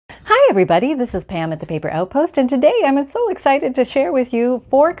everybody, this is Pam at the Paper Outpost, and today I'm so excited to share with you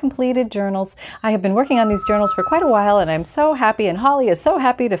 4 completed journals. I have been working on these journals for quite a while, and I'm so happy, and Holly is so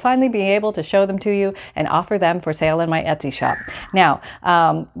happy to finally be able to show them to you and offer them for sale in my Etsy shop. Now,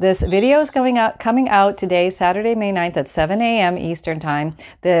 this video is coming out today, Saturday, May 9th at 7 a.m. Eastern Time.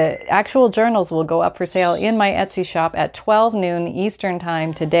 The actual journals will go up for sale in my Etsy shop at 12 noon Eastern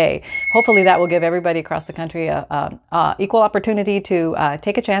Time today. Hopefully that will give everybody across the country equal opportunity to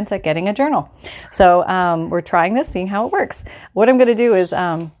take a chance at getting a journal. So we're trying this, seeing how it works. What I'm going to do is,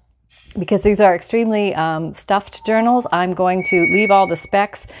 because these are extremely stuffed journals, I'm going to leave all the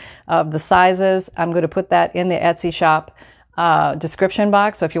specs of the sizes. I'm going to put that in the Etsy shop description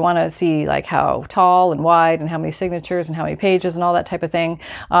box. So if you want to see like how tall and wide and how many signatures and how many pages and all that type of thing,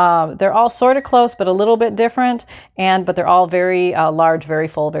 they're all sort of close, but a little bit different. But they're all very large, very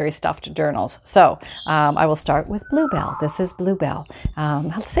full, very stuffed journals. So I will start with Bluebell. This is Bluebell.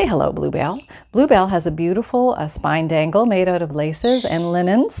 Say hello, Bluebell. Bluebell has a beautiful spine dangle made out of laces and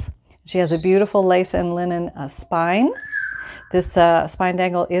linens. She has a beautiful lace and linen spine. This spine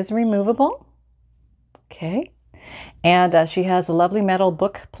dangle is removable. Okay. And she has a lovely metal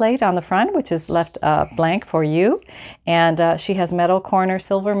book plate on the front, which is left blank for you. And she has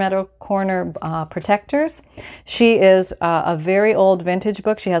silver metal corner protectors. She is a very old vintage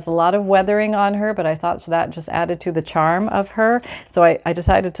book. She has a lot of weathering on her, but I thought that just added to the charm of her. So I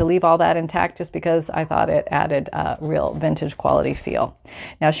decided to leave all that intact just because I thought it added a real vintage quality feel.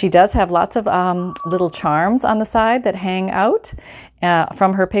 Now, she does have lots of little charms on the side that hang out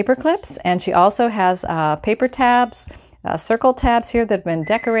from her paper clips, and she also has paper tabs, circle tabs here that have been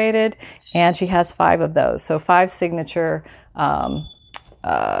decorated, and she has 5 of those. So 5 signature, not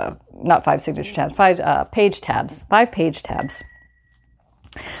 5 signature tabs, 5 page tabs, 5 page tabs.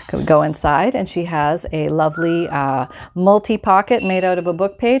 We go inside, and she has a lovely multi-pocket made out of a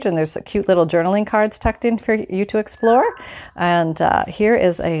book page, and there's cute little journaling cards tucked in for you to explore. And here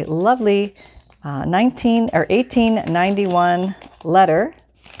is a lovely 1891 letter.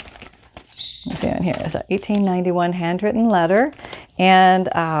 Let's see on here. It's an 1891 handwritten letter, and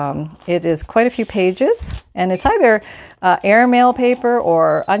it is quite a few pages, and it's either airmail paper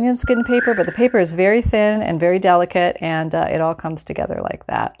or onion skin paper, but the paper is very thin and very delicate, and it all comes together like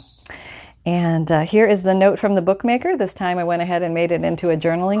that. And here is the note from the bookmaker. This time I went ahead and made it into a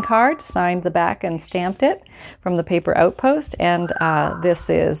journaling card, signed the back and stamped it from the Paper Outpost, and this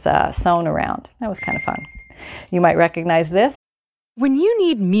is sewn around. That was kind of fun. You might recognize this. When you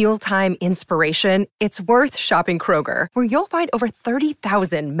need mealtime inspiration, it's worth shopping Kroger, where you'll find over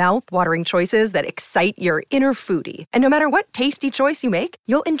 30,000 mouth-watering choices that excite your inner foodie. And no matter what tasty choice you make,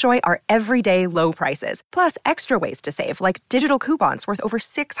 you'll enjoy our everyday low prices, plus extra ways to save, like digital coupons worth over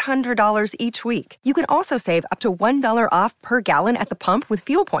 $600 each week. You can also save up to $1 off per gallon at the pump with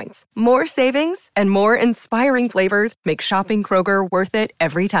fuel points. More savings and more inspiring flavors make shopping Kroger worth it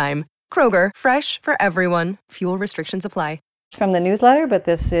every time. Kroger, fresh for everyone. Fuel restrictions apply. From the newsletter, but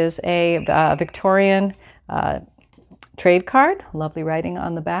this is a Victorian trade card. Lovely writing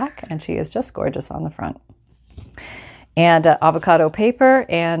on the back, and she is just gorgeous on the front. And avocado paper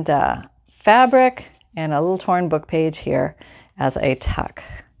and fabric and a little torn book page here as a tuck.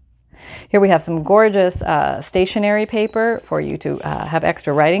 Here we have some gorgeous stationery paper for you to have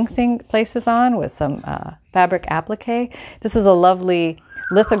extra writing places on with some fabric applique. This is a lovely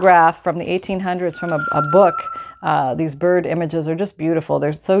lithograph from the 1800s from a book. These bird images are just beautiful.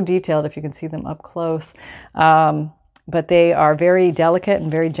 They're so detailed if you can see them up close. But they are very delicate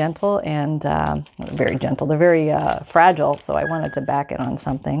and very gentle, and very gentle. They're very fragile, so I wanted to back it on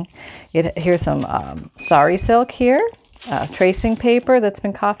something. Here's some sari silk here, tracing paper that's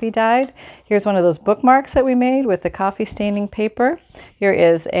been coffee dyed. Here's one of those bookmarks that we made with the coffee staining paper. Here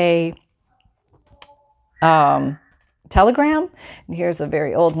is a telegram, and here's a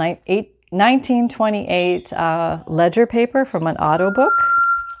very old 1928 ledger paper from an auto book.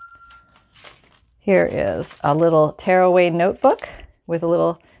 Here is a little tearaway notebook with a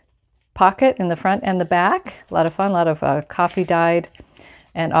little pocket in the front and the back. A lot of fun, a lot of coffee dyed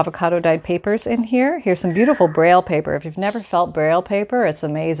and avocado dyed papers in here. Here's some beautiful Braille paper. If you've never felt Braille paper, it's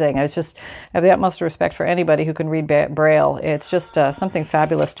amazing. I have the utmost respect for anybody who can read Braille. It's just something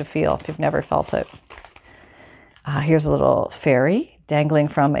fabulous to feel if you've never felt it. Here's a little fairy dangling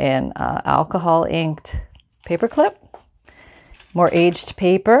from an alcohol inked paper clip. More aged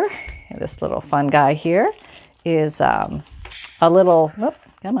paper. This little fun guy here is a little, oh,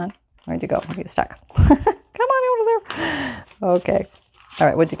 come on, where'd you go? You stuck. Come on over there. Okay. All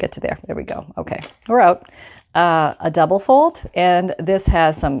right, what'd you get to there? There we go. Okay, we're out. a double fold, and this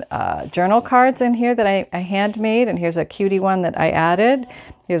has some journal cards in here that I handmade, and here's a cutie one that I added.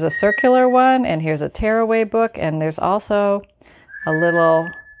 Here's a circular one, and here's a tearaway book, and there's also a little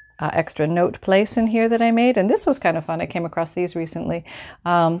extra note place in here that I made, and this was kind of fun. I came across these recently.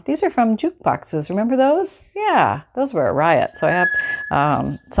 These are from jukeboxes. Remember those? Yeah, those were a riot. So I have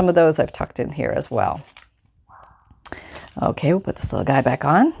some of those I've tucked in here as well. Okay, we'll put this little guy back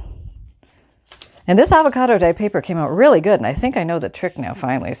on. And this avocado dye paper came out really good, and I think I know the trick now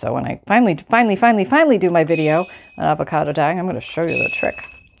finally. So when I finally do my video on avocado dyeing, I'm going to show you the trick.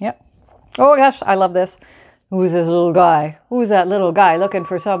 Yep. Oh gosh, I love this. Who's this little guy? Who's that little guy looking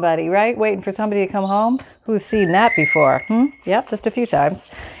for somebody, right? Waiting for somebody to come home? Who's seen that before? Yep, just a few times.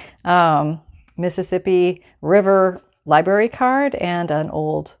 Mississippi River library card and an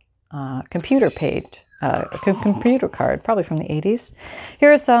old computer page. Computer card, probably from the 80s.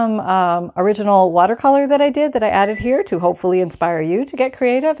 Here's some original watercolor that I did that I added here to hopefully inspire you to get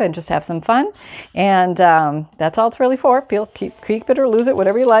creative and just have some fun. And that's all it's really for. Keep it or lose it,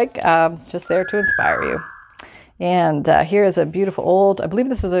 whatever you like. Just there to inspire you. And here is a beautiful old, I believe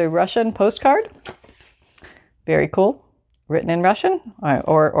this is a Russian postcard. Very cool. Written in Russian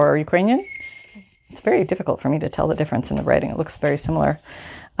or Ukrainian. It's very difficult for me to tell the difference in the writing. It looks very similar.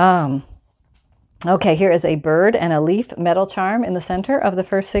 Okay, here is a bird and a leaf metal charm in the center of the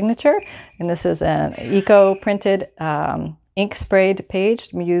first signature. And this is an eco-printed ink sprayed page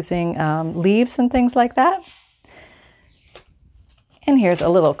using leaves and things like that. And here's a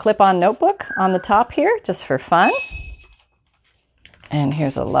little clip-on notebook on the top here, just for fun. And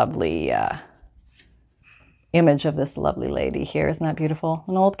here's a lovely image of this lovely lady here. Isn't that beautiful?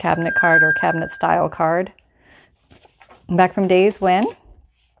 An old cabinet card or cabinet style card. Back from days when.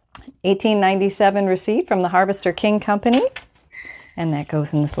 1897 receipt from the Harvester King Company. And that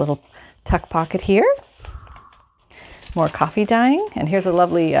goes in this little tuck pocket here. More coffee dyeing. And here's a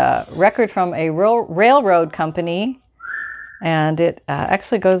lovely record from a railroad company. And it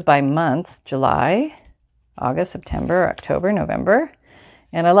actually goes by month: July, August, September, October, November.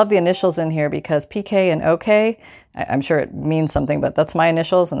 And I love the initials in here because PK and OK, I'm sure it means something, but that's my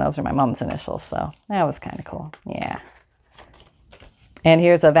initials and those are my mom's initials. So that was kind of cool. Yeah. And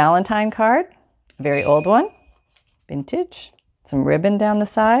here's a Valentine card, a very old one, vintage. Some ribbon down the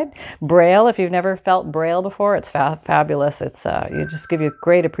side. Braille, if you've never felt Braille before, it's fabulous. It's you just give you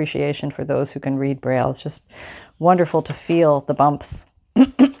great appreciation for those who can read Braille. It's just wonderful to feel the bumps.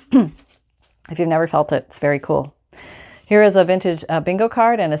 If you've never felt it, it's very cool. Here is a vintage bingo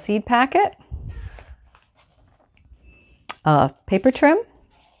card and a seed packet. Paper trim.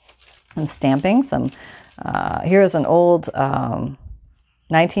 Some stamping. Here is an old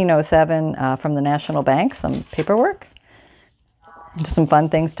 1907 from the National Bank. Some paperwork. Just some fun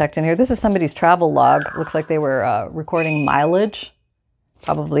things tucked in here. This is somebody's travel log. Looks like they were recording mileage.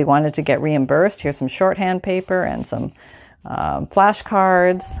 Probably wanted to get reimbursed. Here's some shorthand paper and some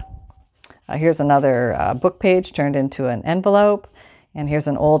flashcards. Here's another book page turned into an envelope. And here's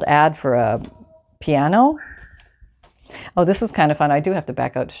an old ad for a piano. Oh, this is kind of fun. I do have to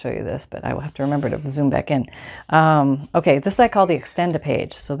back out to show you this, but I will have to remember to zoom back in. Okay, this I call the extend a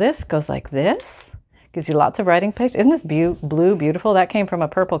page. So this goes like this. Gives you lots of writing pages. Isn't this blue beautiful? That came from a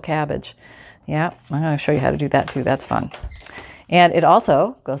purple cabbage. Yeah, I'm going to show you how to do that too. That's fun. And it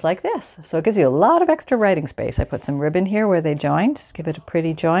also goes like this. So it gives you a lot of extra writing space. I put some ribbon here where they joined. Just give it a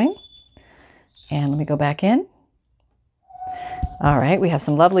pretty join. And let me go back in. All right, we have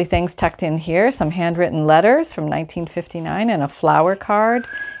some lovely things tucked in here. Some handwritten letters from 1959 and a flower card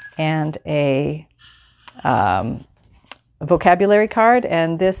and a vocabulary card.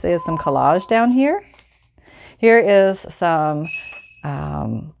 And this is some collage down here. Here is some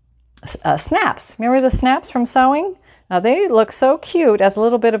snaps. Remember the snaps from sewing? They look so cute as a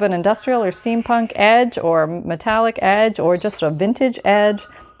little bit of an industrial or steampunk edge or metallic edge or just a vintage edge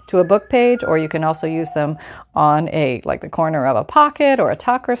to a book page, or you can also use them on like the corner of a pocket or a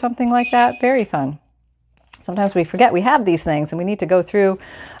tuck or something like that. Very fun. Sometimes we forget we have these things and we need to go through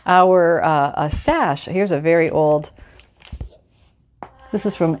our stash. Here's a very old, this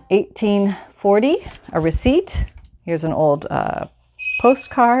is from 1840, a receipt. Here's an old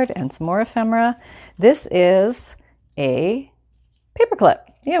postcard and some more ephemera. This is a paperclip.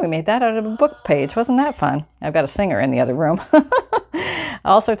 Yeah, we made that out of a book page. Wasn't that fun? I've got a singer in the other room.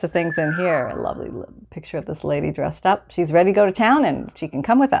 All sorts of things in here. A lovely picture of this lady dressed up. She's ready to go to town and she can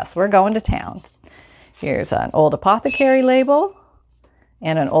come with us. We're going to town. Here's an old apothecary label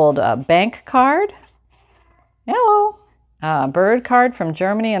and an old bank card. Hello. Bird card from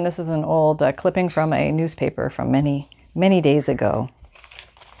Germany, and this is an old clipping from a newspaper from many, many days ago.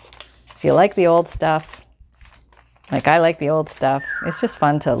 If you like the old stuff, Like, I like the old stuff. It's just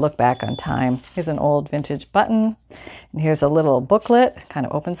fun to look back on time. Here's an old vintage button. And here's a little booklet. Kind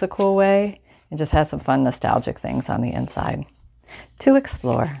of opens a cool way. It just has some fun nostalgic things on the inside to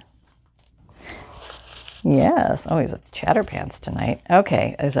explore. Yes. Oh, he's a chatterpants tonight.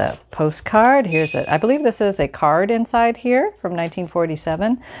 Okay, there's a postcard. I believe this is a card inside here from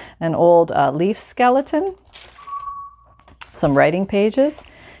 1947. An old leaf skeleton. Some writing pages.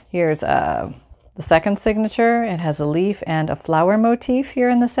 Here's the second signature. It has a leaf and a flower motif here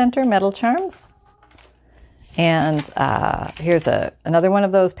in the center, metal charms. And here's another one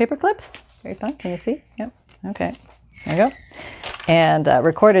of those paper clips. Very fun. Can you see? Yep. Okay. There you go. And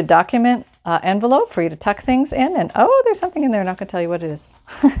recorded document envelope for you to tuck things in. And oh, there's something in there. I'm not going to tell you what it is.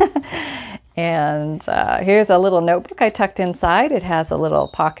 And here's a little notebook I tucked inside. It has a little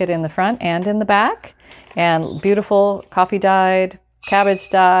pocket in the front and in the back. And beautiful coffee dyed, cabbage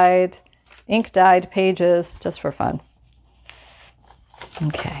dyed, ink dyed pages just for fun.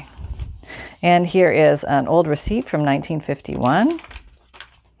 Okay. And here is an old receipt from 1951.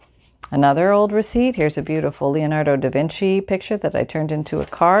 Another old receipt. Here's a beautiful Leonardo da Vinci picture that I turned into a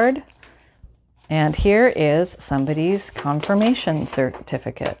card. And here is somebody's confirmation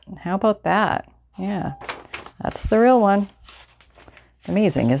certificate. How about that? Yeah, that's the real one.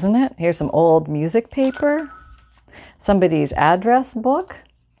 Amazing, isn't it? Here's some old music paper. Somebody's address book.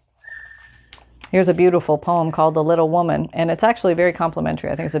 Here's a beautiful poem called The Little Woman. And it's actually very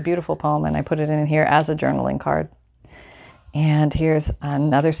complimentary. I think it's a beautiful poem, and I put it in here as a journaling card. And here's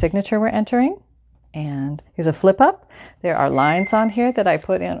another signature we're entering. And here's a flip up. There are lines on here that I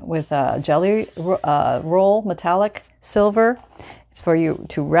put in with jelly roll, metallic silver. It's for you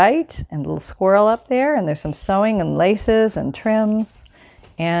to write, and a little squirrel up there. And there's some sewing and laces and trims.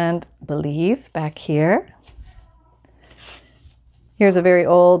 And believe back here. Here's a very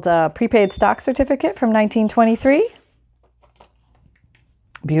old prepaid stock certificate from 1923.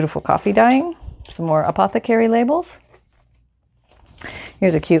 Beautiful coffee dyeing. Some more apothecary labels.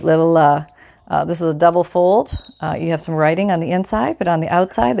 Here's a cute little, this is a double fold. You have some writing on the inside, but on the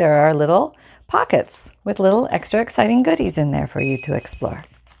outside there are little pockets with little extra exciting goodies in there for you to explore.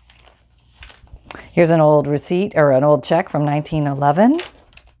 Here's an old receipt or an old check from 1911.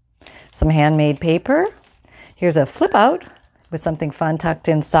 Some handmade paper. Here's a flip out with something fun tucked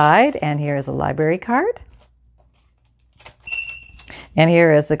inside. And here is a library card. And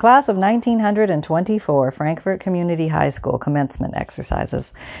here is the class of 1924 Frankfort Community High School commencement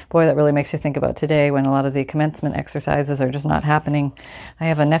exercises. Boy, that really makes you think about today when a lot of the commencement exercises are just not happening. I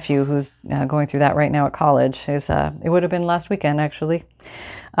have a nephew who's going through that right now at college. It would have been last weekend, actually.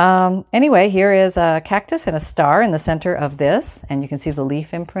 Anyway, here is a cactus and a star in the center of this. And you can see the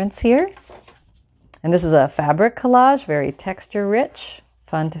leaf imprints here. And this is a fabric collage, very texture rich,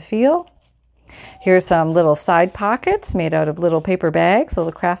 fun to feel. Here's some little side pockets made out of little paper bags,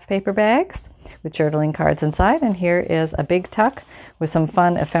 little craft paper bags with journaling cards inside. And here is a big tuck with some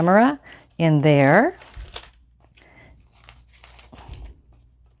fun ephemera in there.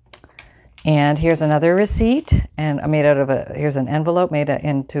 And here's another receipt, and made out of here's an envelope made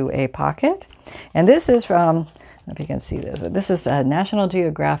into a pocket. And this is from, I don't know if you can see this, but this is National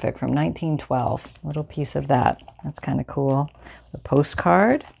Geographic from 1912. A little piece of that. That's kind of cool. The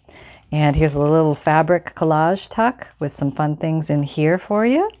postcard. And here's a little fabric collage tuck with some fun things in here for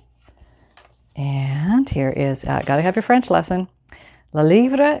you. And here is, gotta have your French lesson. Le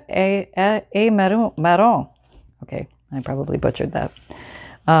livre est marron. Okay, I probably butchered that.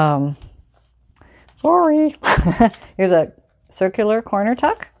 Sorry. Here's a circular corner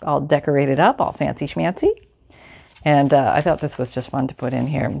tuck, all decorated up, all fancy schmancy. And I thought this was just fun to put in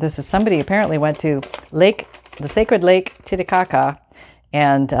here. This is somebody apparently went to the sacred lake Titicaca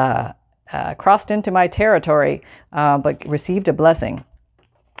and crossed into my territory, but received a blessing.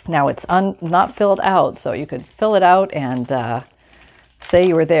 Now it's not filled out, so you could fill it out and say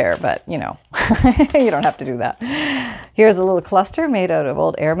you were there, but you know, you don't have to do that. Here's a little cluster made out of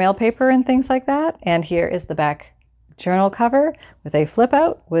old airmail paper and things like that. And here is the back journal cover with a flip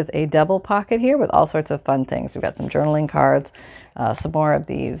out with a double pocket here with all sorts of fun things. We've got some journaling cards, some more of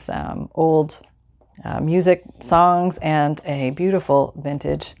these old music songs, and a beautiful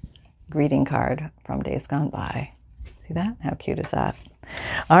vintage greeting card from days gone by. See that? How cute is that?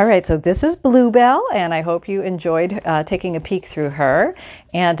 All right, so this is Bluebell, and I hope you enjoyed taking a peek through her.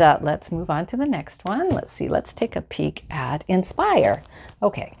 And let's move on to the next one. Let's see, let's take a peek at Inspire.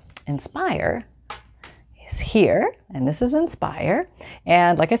 Okay, Inspire is here, and this is Inspire.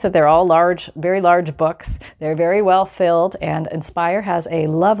 And like I said, they're all large, very large books. They're very well filled, and Inspire has a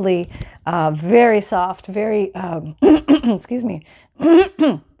lovely, very soft, very, excuse me,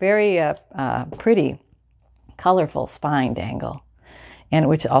 very pretty colorful spine dangle, and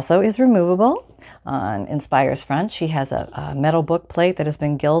which also is removable. On Inspire's front, she has a metal book plate that has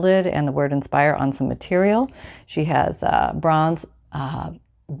been gilded and the word Inspire on some material. She has bronze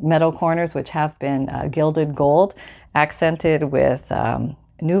metal corners which have been gilded gold, accented with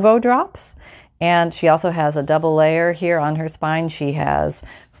Nouveau drops. And she also has a double layer here on her spine. She has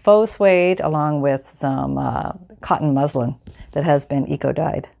faux suede along with some cotton muslin that has been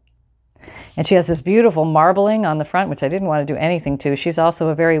eco-dyed. And she has this beautiful marbling on the front, which I didn't want to do anything to. She's also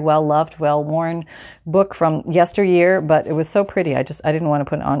a very well-loved, well-worn book from yesteryear, but it was so pretty. I didn't want to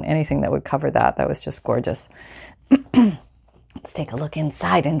put on anything that would cover that. That was just gorgeous. Let's take a look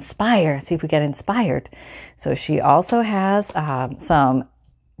inside Inspire, see if we get inspired. So she also has some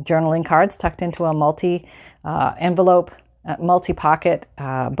journaling cards tucked into a multi-envelope, multi-pocket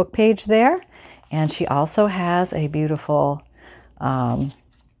book page there. And she also has a beautiful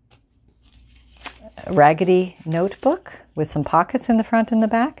raggedy notebook with some pockets in the front and the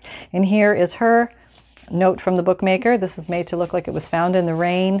back. And here is her note from the bookmaker. This is made to look like it was found in the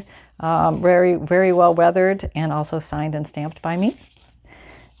rain, very, very well weathered, and also signed and stamped by me.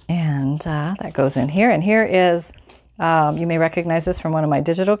 And that goes in here. And here is, you may recognize this from one of my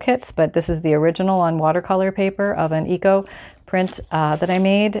digital kits, but this is the original on watercolor paper of an eco print that I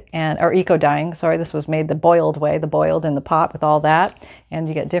made, or eco dyeing. Sorry, this was made the boiled way, the boiled in the pot with all that. And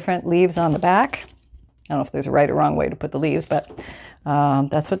you get different leaves on the back. I don't know if there's a right or wrong way to put the leaves, but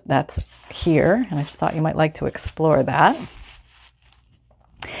that's here. And I just thought you might like to explore that.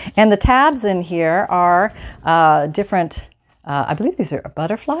 And the tabs in here are different, I believe these are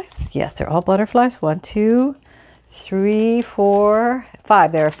butterflies. Yes, they're all butterflies. 1, 2, 3, 4,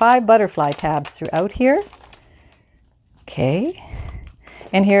 5. There are 5 butterfly tabs throughout here. Okay.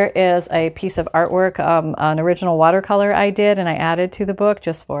 And here is a piece of artwork, an original watercolor I did and I added to the book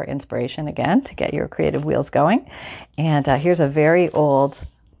just for inspiration again, to get your creative wheels going. And here's a very old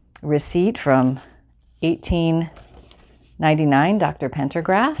receipt from 1899, Dr.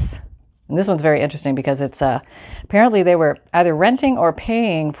 Pendergrass. And this one's very interesting because it's apparently they were either renting or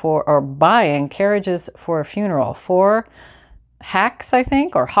paying for or buying carriages for a funeral for hacks, I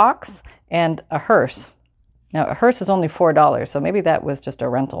think, or hawks, and a hearse. Now, a hearse is only $4, so maybe that was just a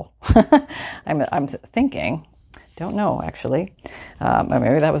rental. I'm thinking, don't know actually.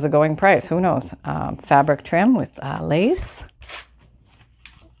 Maybe that was the going price, who knows. Fabric trim with lace.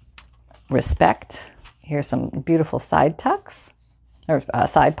 Respect. Here's some beautiful side tucks, or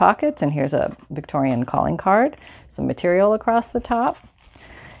side pockets, and here's a Victorian calling card. Some material across the top.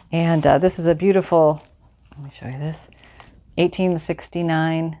 And this is a beautiful, let me show you this,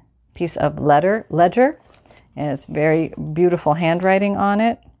 1869 piece of ledger. And it's very beautiful handwriting on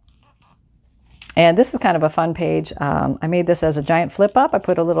it. And this is kind of a fun page. I made this as a giant flip up. I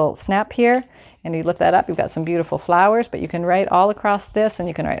put a little snap here, and you lift that up. You've got some beautiful flowers, but you can write all across this, and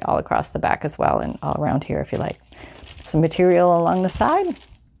you can write all across the back as well, and all around here if you like. Some material along the side.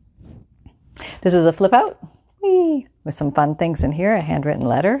 This is a flip out, whee, with some fun things in here. A handwritten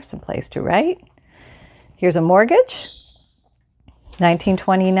letter, some place to write. Here's a mortgage,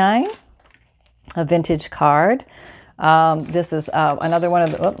 1929. A vintage card. This is another one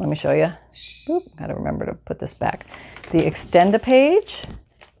of the, let me show you. Got to remember to put this back. The Extend-A-Page.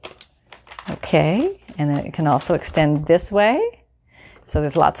 Okay, and then it can also extend this way. So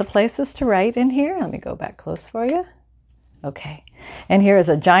there's lots of places to write in here. Let me go back close for you. Okay, and here is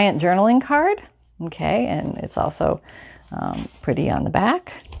a giant journaling card. Okay, and it's also pretty on the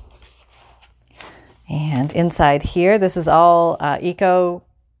back. And inside here, this is all eco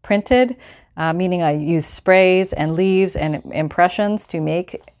printed. Meaning I use sprays and leaves and impressions to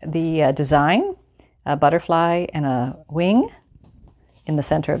make the design, a butterfly and a wing in the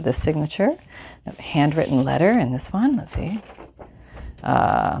center of this signature. A handwritten letter in this one, let's see.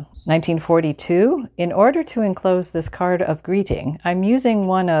 1942. In order to enclose this card of greeting, I'm using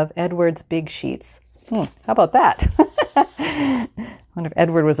one of Edward's big sheets. How about that? I wonder if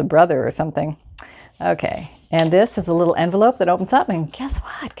Edward was a brother or something. Okay, and this is a little envelope that opens up, and guess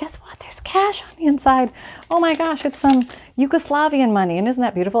what? Guess what? There's cash on the inside. Oh my gosh, it's some Yugoslavian money, and isn't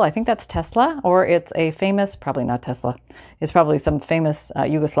that beautiful? I think that's Tesla, or it's a famous, probably not Tesla. It's probably some famous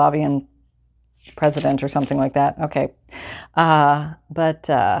Yugoslavian president or something like that. Okay, but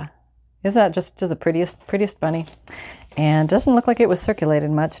isn't that just the prettiest bunny? And doesn't look like it was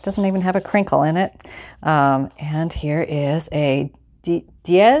circulated much. Doesn't even have a crinkle in it. And here is a 10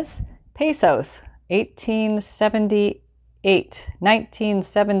 pesos.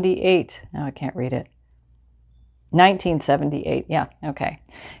 1978. No, I can't read it. 1978. Yeah, okay.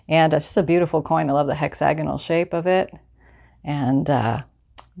 And it's just a beautiful coin. I love the hexagonal shape of it. And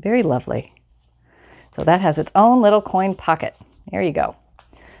very lovely. So that has its own little coin pocket. There you go.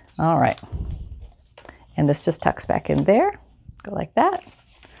 All right. And this just tucks back in there. Go like that.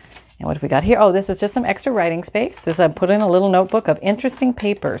 And what have we got here? Oh, this is just some extra writing space. This I put in a little notebook of interesting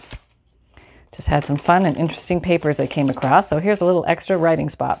papers. Just had some fun and interesting papers I came across. So here's a little extra writing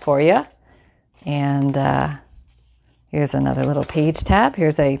spot for you. And here's another little page tab.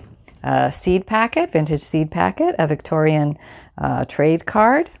 Here's a seed packet, vintage seed packet, a Victorian trade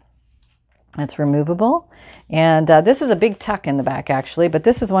card. That's removable. And this is a big tuck in the back, actually, but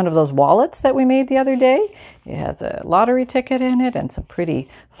this is one of those wallets that we made the other day. It has a lottery ticket in it and some pretty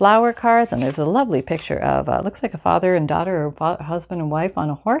flower cards, and there's a lovely picture of, looks like a father and daughter or husband and wife on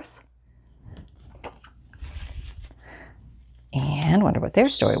a horse. And wonder what their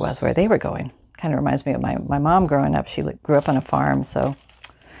story was, where they were going. Kind of reminds me of my mom growing up. She grew up on a farm, so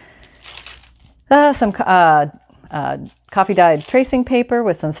some coffee-dyed tracing paper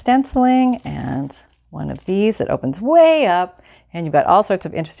with some stenciling, and one of these that opens way up, and you've got all sorts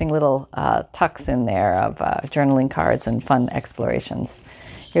of interesting little tucks in there of journaling cards and fun explorations.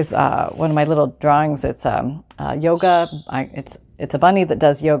 Here's one of my little drawings. It's yoga. It's a bunny that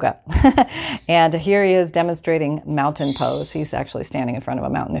does yoga. And here he is demonstrating mountain pose. He's actually standing in front of a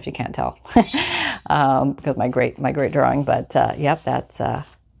mountain, if you can't tell, because my great drawing. But yep, that's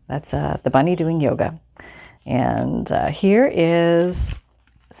the bunny doing yoga. And here is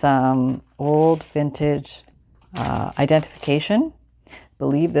some old vintage identification. I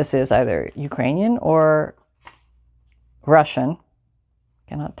believe this is either Ukrainian or Russian.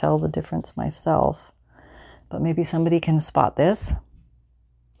 Cannot tell the difference myself, but maybe somebody can spot this.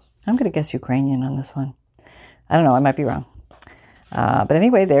 I'm going to guess Ukrainian on this one. I don't know, I might be wrong. But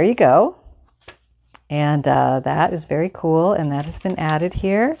anyway, there you go. And that is very cool, and that has been added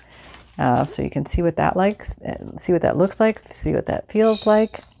here. So you can see what that see what that looks like, see what that feels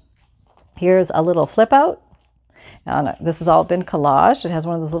like. Here's a little flip out. This has all been collaged. It has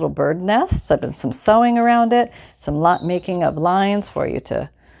one of those little bird nests. I've been some sewing around it, some making of lines for you to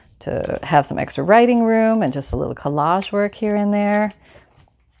have some extra writing room, and just a little collage work here and there.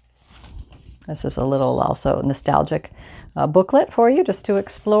 This is a little also nostalgic booklet for you just to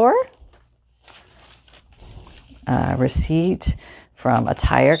explore. Receipt from a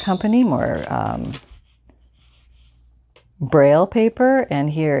tire company, more braille paper, and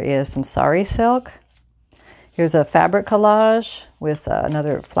here is some sari silk. Here's a fabric collage with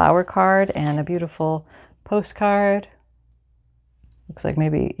another flower card and a beautiful postcard. Looks like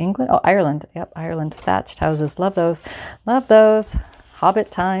maybe England. Oh, Ireland. Yep, Ireland. Thatched houses. Love those. Love those.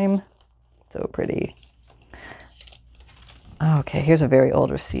 Hobbit time. So pretty. Okay, here's a very old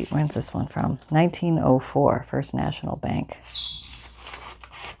receipt. When's this one from? 1904, First National Bank.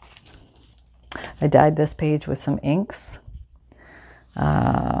 I dyed this page with some inks.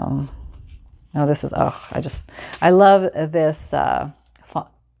 No, this is, I love this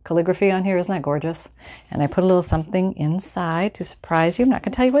calligraphy on here. Isn't that gorgeous? And I put a little something inside to surprise you. I'm not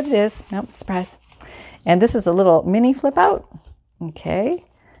going to tell you what it is. Nope, surprise. And this is a little mini flip out. Okay.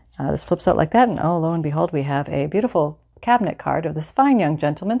 This flips out like that. And oh, lo and behold, we have a beautiful cabinet card of this fine young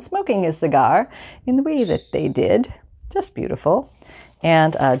gentleman smoking his cigar in the way that they did. Just beautiful.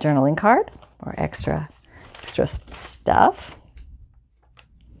 And a journaling card or extra stuff.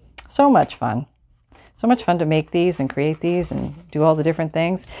 So much fun. So much fun to make these and create these and do all the different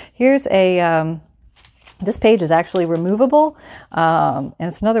things. Here's this page is actually removable, and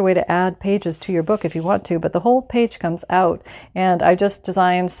it's another way to add pages to your book if you want to, but the whole page comes out, and I just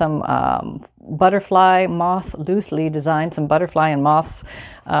designed some loosely designed some butterfly and moths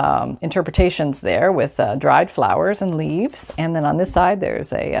interpretations there with dried flowers and leaves, and then on this side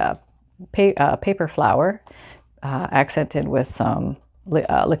there's a paper flower accented with some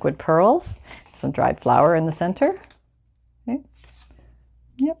liquid pearls, some dried flower in the center. Okay.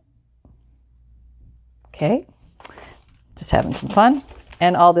 Yep. Okay. Just having some fun.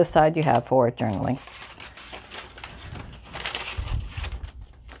 And all this side you have for journaling.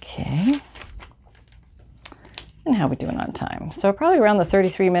 Okay. And how are we doing on time? So probably around the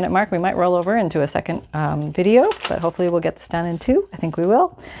 33-minute mark. We might roll over into a second video, but hopefully we'll get this done in 2. I think we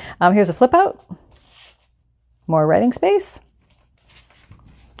will. Here's a flip out. More writing space.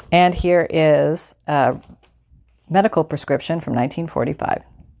 And here is a medical prescription from 1945.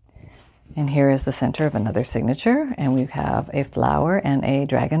 And here is the center of another signature. And we have a flower and a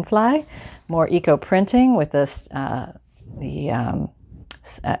dragonfly. More eco-printing with this, the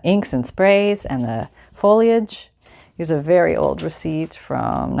inks and sprays and the foliage. Here's a very old receipt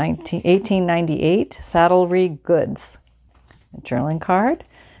from 1898, Saddlery Goods. A journaling card.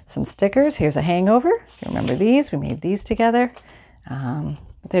 Some stickers. Here's a hangover. If you remember these, we made these together.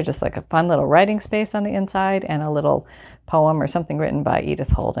 But they're just like a fun little writing space on the inside and a little poem or something written by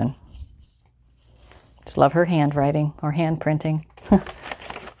Edith Holden. Just love her handwriting or hand printing.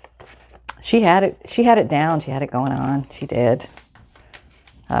 She had it down. She had it going on. She did.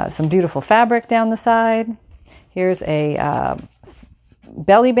 Some beautiful fabric down the side. Here's a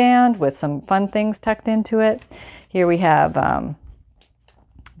belly band with some fun things tucked into it. Here we have,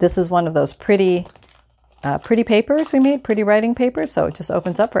 this is one of those pretty papers we made, pretty writing papers. So it just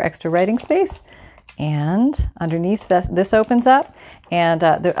opens up for extra writing space. And underneath this opens up. And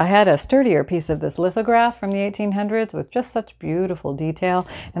I had a sturdier piece of this lithograph from the 1800s with just such beautiful detail.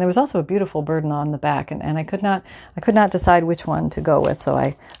 And there was also a beautiful burden on the back. And I could not decide which one to go with. So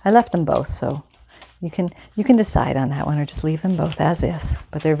I left them both. So you can decide on that one or just leave them both as is.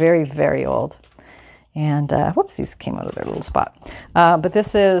 But they're very, very old. And whoops, these came out of their little spot. But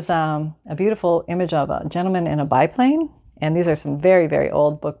this is a beautiful image of a gentleman in a biplane. And these are some very, very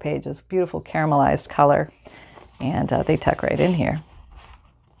old book pages, beautiful caramelized color. And they tuck right in here.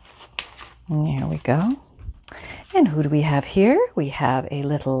 And here we go. And who do we have here? We have a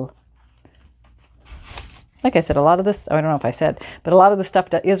little, like I said, a lot of this, I don't know if I said, but a lot of the stuff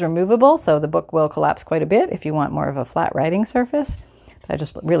is removable. So the book will collapse quite a bit if you want more of a flat writing surface. But I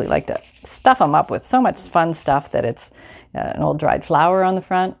just really like to stuff them up with so much fun stuff that it's an old dried flower on the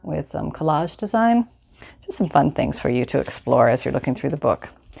front with collage design. Just some fun things for you to explore as you're looking through the book.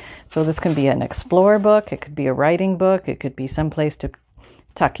 So this can be an explore book. It could be a writing book. It could be someplace to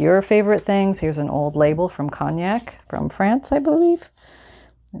tuck your favorite things. Here's an old label from Cognac from France, I believe.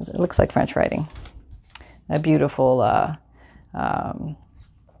 It looks like French writing. A beautiful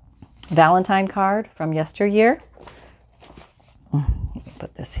Valentine card from yesteryear. Let me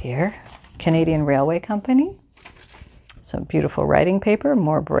put this here. Canadian Railway Company. Some beautiful writing paper,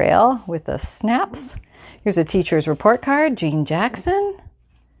 more braille with the snaps. Here's a teacher's report card, Jean Jackson.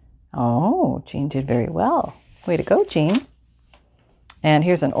 Oh, Jean did very well. Way to go, Jean. And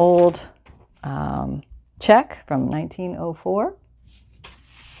here's an old check from 1904.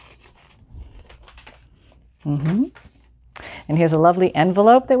 And here's a lovely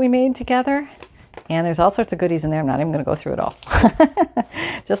envelope that we made together. And there's all sorts of goodies in there. I'm not even going to go through it all.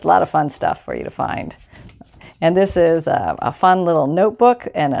 Just a lot of fun stuff for you to find. And this is a fun little notebook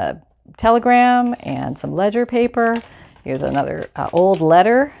and a telegram and some ledger paper. Here's another old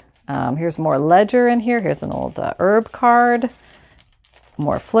letter. Here's more ledger in here. Here's an old herb card.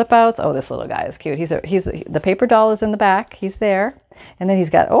 More flip outs. Oh, this little guy is cute. The paper doll is in the back. He's there. And then he's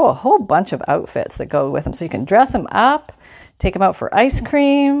got, a whole bunch of outfits that go with him. So you can dress him up, take him out for ice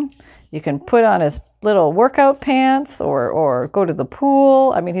cream. You can put on his little workout pants or go to the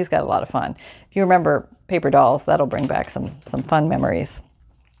pool. I mean, he's got a lot of fun. If you remember paper dolls, that'll bring back some fun memories.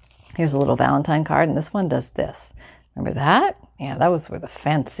 Here's a little Valentine card, and this one does this. Remember that? Yeah, those were the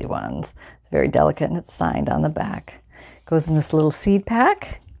fancy ones. It's very delicate, and it's signed on the back. Goes in this little seed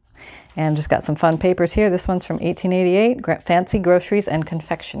pack. And just got some fun papers here. This one's from 1888, Fancy Groceries and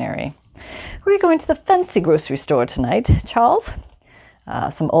Confectionery. We're going to the fancy grocery store tonight, Charles.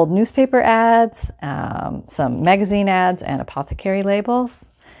 Some old newspaper ads, some magazine ads, and apothecary labels.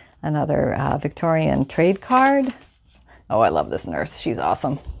 Another Victorian trade card. Oh, I love this nurse. She's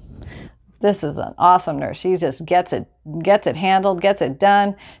awesome. This is an awesome nurse. She just gets it handled, gets it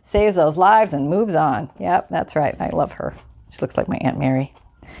done, saves those lives, and moves on. Yep, that's right. I love her. She looks like my Aunt Mary.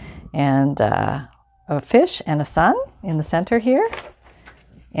 And a fish and a sun in the center here.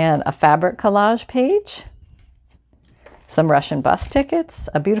 And a fabric collage page. Some Russian bus tickets,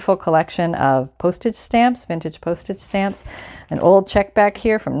 a beautiful collection of postage stamps, vintage postage stamps, an old check back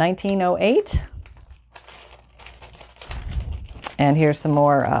here from 1908. And here's some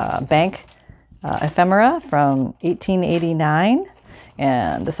more bank ephemera from 1889.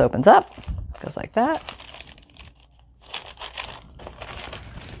 And this opens up, goes like that.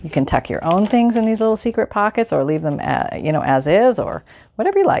 You can tuck your own things in these little secret pockets or leave them as is or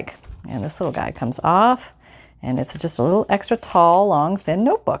whatever you like. And this little guy comes off. And it's just a little extra tall, long, thin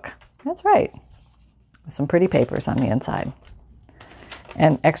notebook. That's right. With some pretty papers on the inside.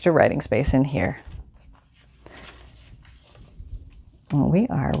 And extra writing space in here. And we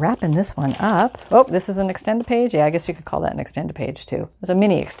are wrapping this one up. Oh, this is an extended page. Yeah, I guess you could call that an extended page too. It's a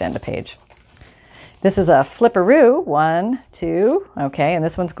mini extended page. This is a flipperoo. 1, 2. Okay, and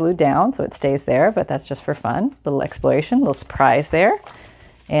this one's glued down, so it stays there, but that's just for fun. Little exploration, little surprise there.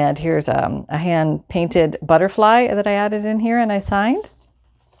 And here's a hand-painted butterfly that I added in here and I signed.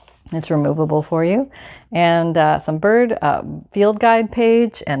 It's removable for you. And some bird field guide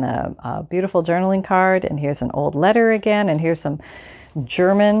page and a beautiful journaling card. And here's an old letter again. And here's some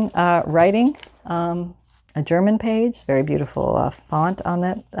German writing a German page, very beautiful font on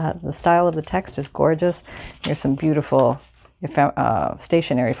that. The style of the text is gorgeous. Here's some beautiful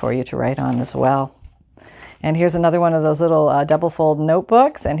stationery for you to write on as well. And here's another one of those little double fold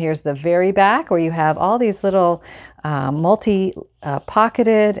notebooks. And here's the very back where you have all these little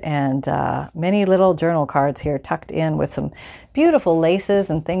multi-pocketed and many little journal cards here tucked in with some beautiful laces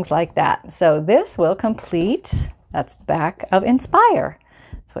and things like that. So this will complete, that's the back of Inspire.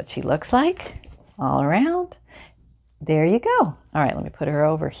 That's what she looks like all around. There you go. All right, let me put her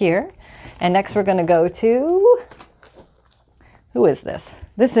over here. And next we're going to go to, who is this?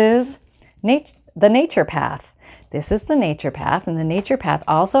 This is the Nature Path. This is the Nature Path, and the Nature Path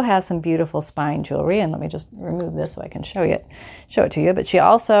also has some beautiful spine jewelry. And let me just remove this so I can show it to you. But she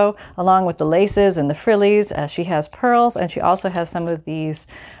also, along with the laces and the frillies, she has pearls, and she also has some of these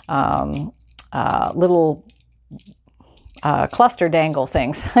little cluster dangle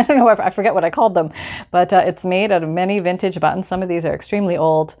things. I don't know, I forget what I called them, but it's made out of many vintage buttons. Some of these are extremely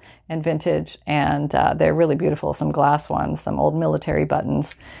old and vintage, and they're really beautiful. Some glass ones, some old military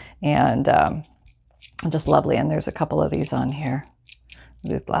buttons, and just lovely. And there's a couple of these on here.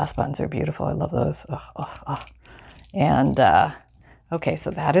 The glass buttons are beautiful. I love those. And okay,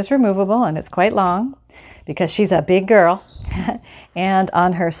 so that is removable, and it's quite long because she's a big girl. And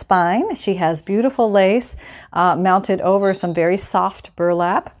on her spine, she has beautiful lace mounted over some very soft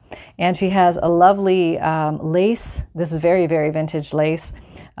burlap. And she has a lovely lace. This is very, very vintage lace.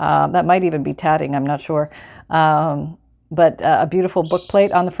 That might even be tatting, I'm not sure. But a beautiful book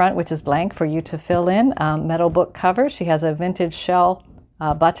plate on the front, which is blank for you to fill in. Metal book cover. She has a vintage shell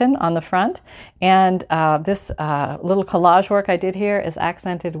button on the front. And this little collage work I did here is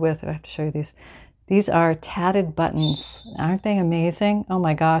accented with, I have to show you these. These are tatted buttons. Aren't they amazing? Oh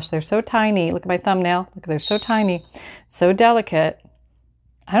my gosh, they're so tiny. Look at my thumbnail. Look, they're so tiny, so delicate.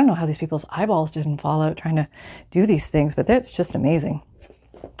 I don't know how these people's eyeballs didn't fall out trying to do these things, but that's just amazing.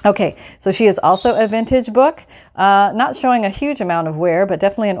 Okay, so she is also a vintage book, not showing a huge amount of wear, but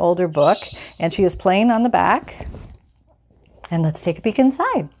definitely an older book. And she is plain on the back. And let's take a peek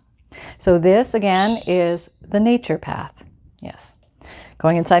inside. So this, again, is the Nature Path. Yes.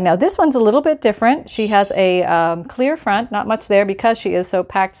 Going inside now, this one's a little bit different. She has a clear front, not much there because she is so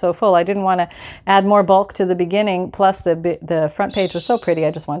packed, so full. I didn't want to add more bulk to the beginning, plus the front page was so pretty, I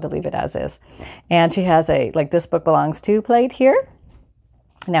just wanted to leave it as is. And she has a, like, this book belongs to plate here.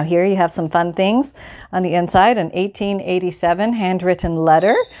 Now here you have some fun things on the inside, an 1887 handwritten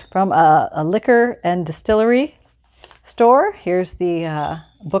letter from a liquor and distillery store. Here's the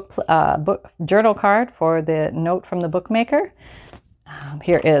book journal card for the note from the bookmaker.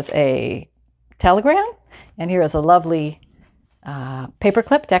 Here is a telegram, and here is a lovely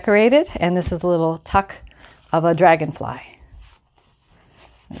paperclip decorated, and this is a little tuck of a dragonfly.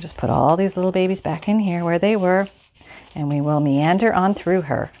 I'll just put all these little babies back in here where they were, and we will meander on through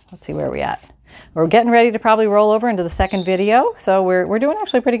her. Let's see where we're at. We're getting ready to probably roll over into the second video, so we're doing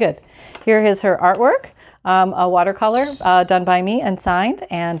actually pretty good. Here is her artwork, a watercolor done by me and signed,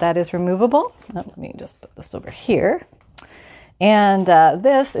 and that is removable. Oh, let me just put this over here. And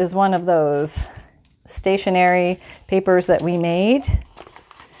this is one of those stationery papers that we made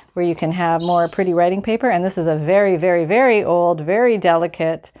where you can have more pretty writing paper. And this is a very, very, very old, very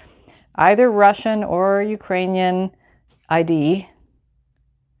delicate, either Russian or Ukrainian ID.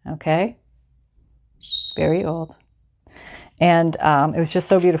 Okay. Very old. And it was just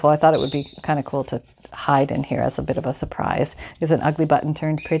so beautiful. I thought it would be kind of cool to hide in here as a bit of a surprise. There's an ugly button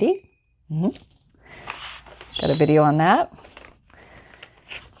turned pretty. Got a video on that.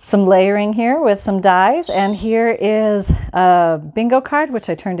 Some layering here with some dies, and here is a bingo card which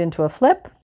I turned into a flip.